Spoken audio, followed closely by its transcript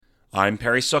I'm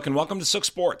Perry Sook, and welcome to Sook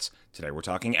Sports. Today we're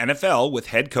talking NFL with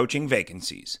head coaching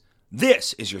vacancies.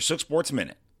 This is your Sook Sports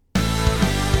Minute.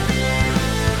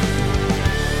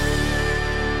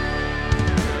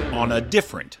 On a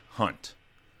different hunt.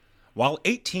 While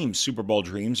 8 teams' Super Bowl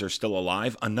dreams are still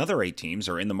alive, another 8 teams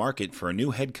are in the market for a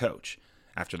new head coach.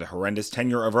 After the horrendous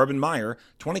tenure of Urban Meyer,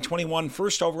 2021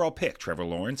 first overall pick Trevor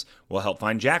Lawrence will help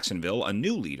find Jacksonville a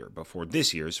new leader before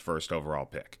this year's first overall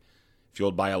pick.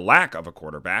 Fueled by a lack of a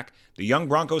quarterback, the young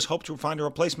Broncos hope to find a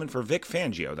replacement for Vic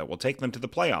Fangio that will take them to the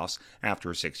playoffs after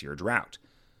a 6-year drought.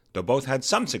 Though both had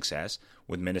some success,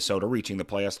 with Minnesota reaching the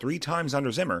playoffs 3 times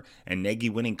under Zimmer and Nagy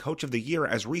winning Coach of the Year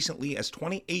as recently as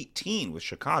 2018 with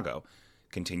Chicago,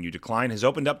 continued decline has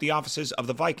opened up the offices of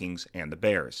the Vikings and the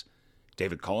Bears.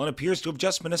 David Cullen appears to have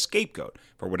just been a scapegoat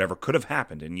for whatever could have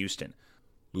happened in Houston,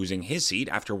 losing his seat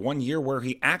after 1 year where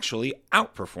he actually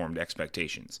outperformed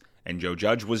expectations. And Joe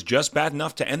Judge was just bad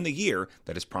enough to end the year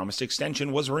that his promised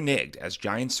extension was reneged as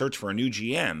Giants search for a new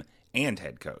GM and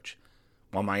head coach.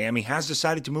 While Miami has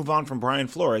decided to move on from Brian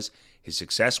Flores, his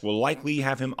success will likely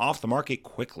have him off the market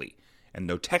quickly. And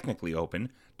though technically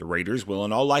open, the Raiders will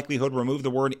in all likelihood remove the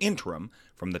word interim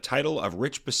from the title of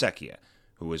Rich Bisaccia,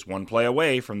 who is 1 play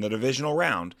away from the divisional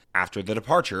round after the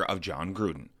departure of John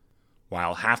Gruden.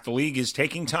 While half the league is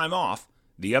taking time off,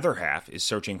 the other half is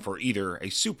searching for either a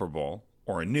Super Bowl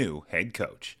or a new head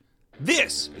coach.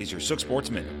 This is your Sook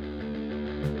Sports Minute.